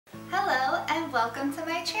Hello and welcome to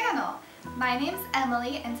my channel. My name's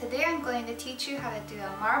Emily and today I'm going to teach you how to do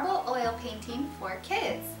a marble oil painting for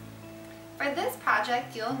kids. For this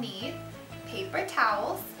project you'll need paper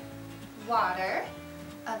towels, water,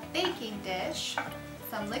 a baking dish,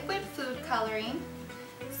 some liquid food coloring,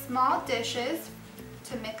 small dishes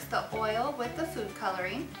to mix the oil with the food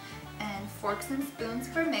coloring, and forks and spoons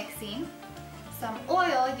for mixing, some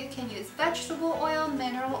oil. You can use vegetable oil,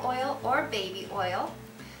 mineral oil, or baby oil.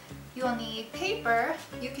 You'll need paper.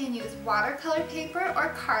 You can use watercolor paper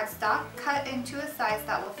or cardstock cut into a size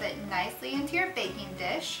that will fit nicely into your baking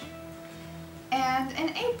dish. And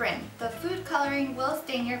an apron. The food coloring will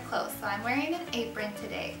stain your clothes, so I'm wearing an apron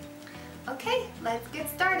today. Okay, let's get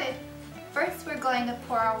started. First we're going to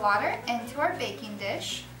pour our water into our baking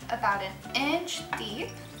dish, about an inch deep.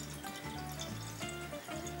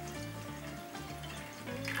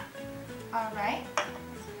 Alright.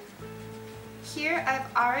 Here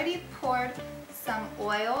I've already poured some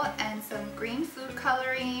oil and some green food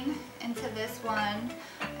coloring into this one,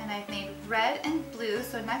 and I've made red and blue,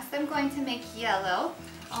 so next I'm going to make yellow.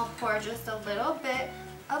 I'll pour just a little bit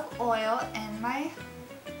of oil in my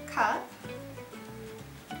cup,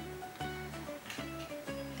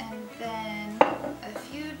 and then a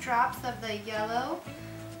few drops of the yellow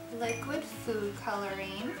liquid food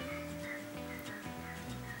coloring.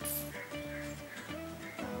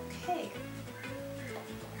 Okay.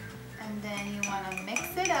 And then you want to mix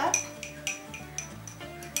it up.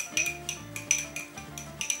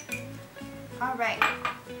 Alright,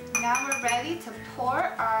 now we're ready to pour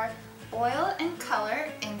our oil and color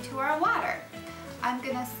into our water. I'm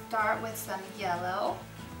going to start with some yellow.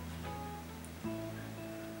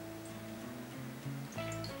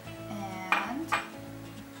 And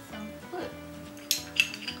some blue.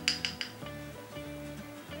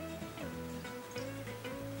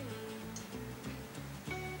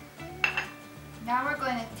 Now we're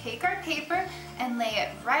going to take our paper and lay it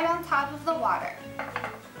right on top of the water.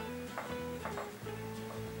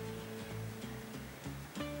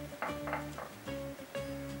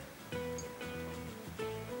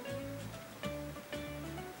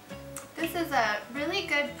 This is a really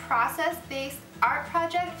good process-based art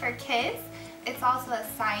project for kids. It's also a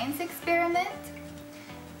science experiment,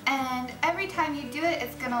 and every time you do it,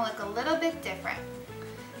 it's going to look a little bit different.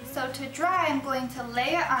 So to dry, I'm going to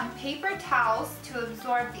lay it on paper towels to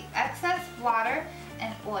absorb the excess water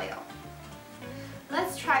and oil.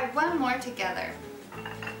 Let's try one more together.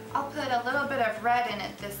 I'll put a little bit of red in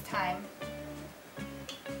it this time.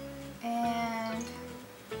 And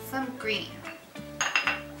some green.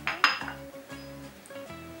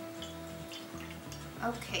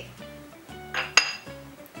 Okay.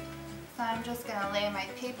 So I'm just going to lay my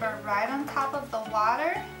paper right on top of the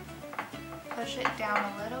water. Push it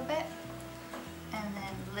down a little bit and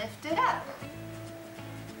then lift it up.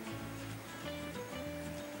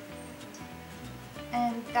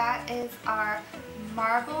 And that is our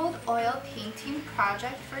marbled oil painting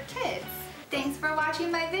project for kids. Thanks for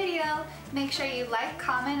watching my video. Make sure you like,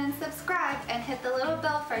 comment, and subscribe, and hit the little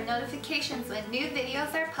bell for notifications when new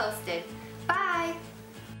videos are posted.